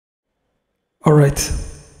All right,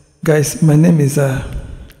 guys, my name is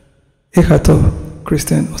Ekhator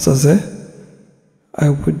Christian OSAZEE. I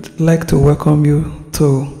would like to welcome you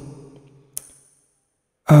to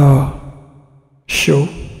our show,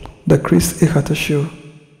 the Chris Ekhator Show.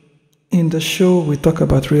 In the show, we talk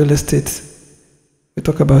about real estate, we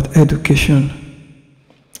talk about education,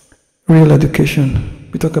 real education,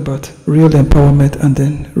 we talk about real empowerment and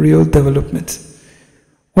then real development.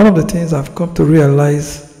 One of the things I've come to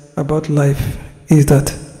realize about life is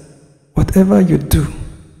that whatever you do,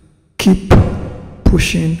 keep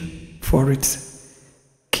pushing for it.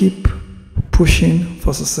 Keep pushing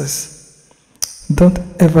for success. Don't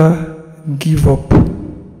ever give up.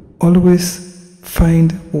 Always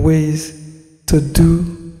find ways to do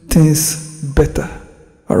things better.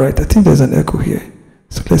 All right, I think there's an echo here.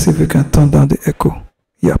 So let's see if we can turn down the echo.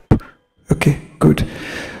 Yep. Okay, good.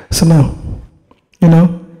 So now,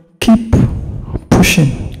 keep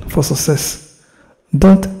pushing for success.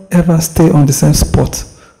 Don't ever stay on the same spot.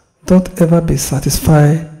 Don't ever be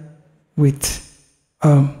satisfied with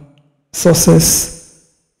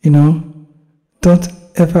success. Don't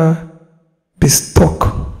ever be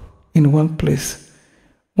stuck in one place.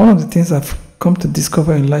 One of the things I've come to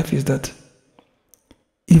discover in life is that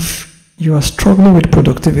if you are struggling with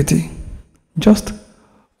productivity, just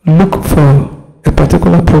look for a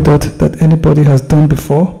particular product that anybody has done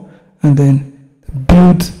before and then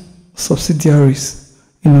build subsidiaries,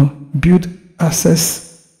 build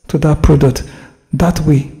access to that product. That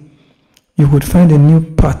way, you would find a new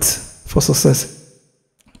path for success.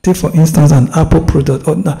 Take for instance an Apple product,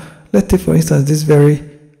 or let's take for instance this very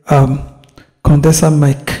condenser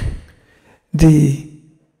mic. The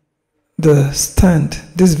stand,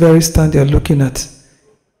 this very stand you're looking at,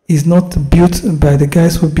 is not built by the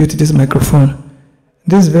guys who built this microphone.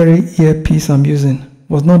 This very earpiece I'm using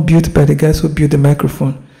was not built by the guys who built the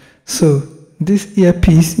microphone. So this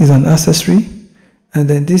earpiece is an accessory, and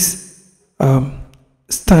then this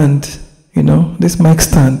stand, this mic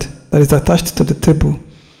stand that is attached to the table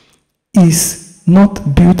is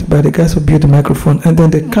not built by the guys who built the microphone. And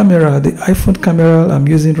then the camera, the iPhone camera I'm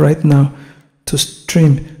using right now to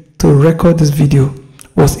stream, to record this video,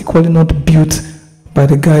 was equally not built by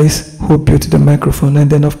the guys who built the microphone. And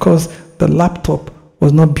then of course the laptop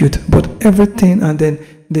was not built, but everything, and then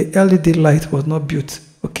the LED light was not built,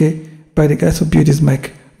 by the guys who built this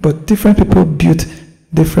mic. But different people built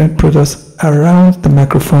different products around the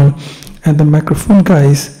microphone, and the microphone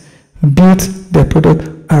guys built their product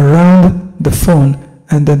around the phone,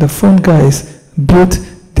 and then the phone guys built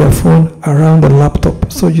their phone around the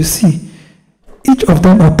laptop. So you see, each of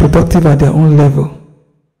them are productive at their own level.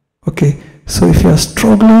 So if you are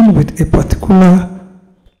struggling with a particular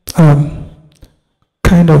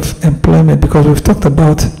kind of employment, because we've talked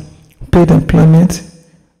about paid employment,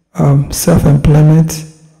 self-employment,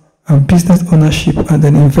 business ownership, and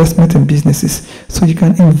then investment in businesses. So you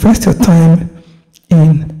can invest your time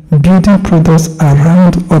in building products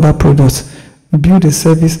around other products, build a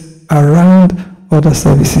service around other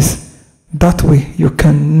services. That way you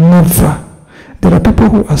can never. There are people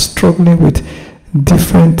who are struggling with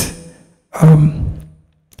different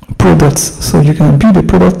products. So you can build a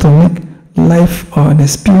product to make life or an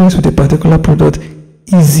experience with a particular product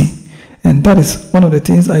easy. And that is one of the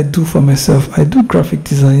things I do for myself. I do graphic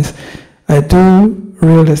designs, I do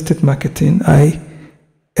real estate marketing, I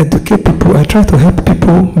educate people, I try to help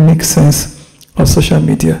people make sense of social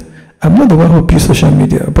media. I'm not the one who builds social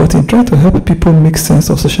media, but I try to help people make sense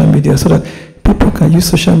of social media so that people can use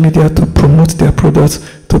social media to promote their products,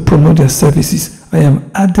 to promote their services. I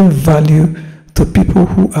am adding value to people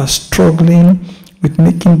who are struggling with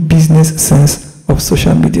making business sense of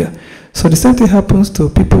social media. So the same thing happens to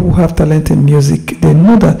people who have talent in music. They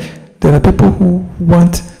know that there are people who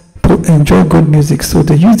want to enjoy good music, so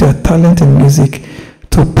they use their talent in music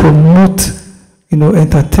to promote,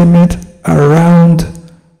 entertainment around,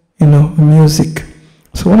 music.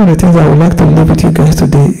 So one of the things I would like to leave with you guys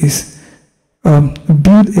today is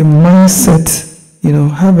build a mindset,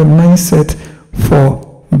 have a mindset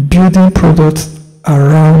for building products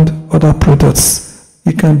around other products.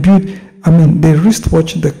 You can build, the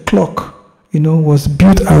wristwatch, the clock, was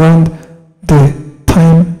built around the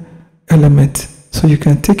time element. So you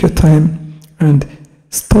can take your time and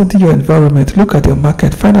study your environment, look at your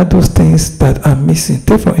market, find out those things that are missing.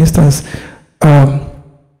 Take for instance,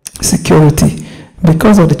 security.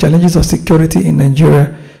 Because of the challenges of security in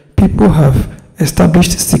Nigeria, people have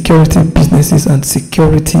established security businesses and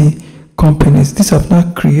security companies. These have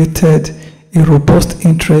now created a robust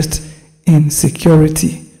interest in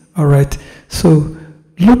security. All right. So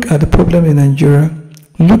look at the problem in Nigeria,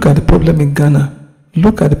 look at the problem in Ghana,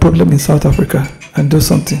 look at the problem in South Africa and do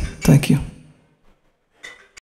something. Thank you.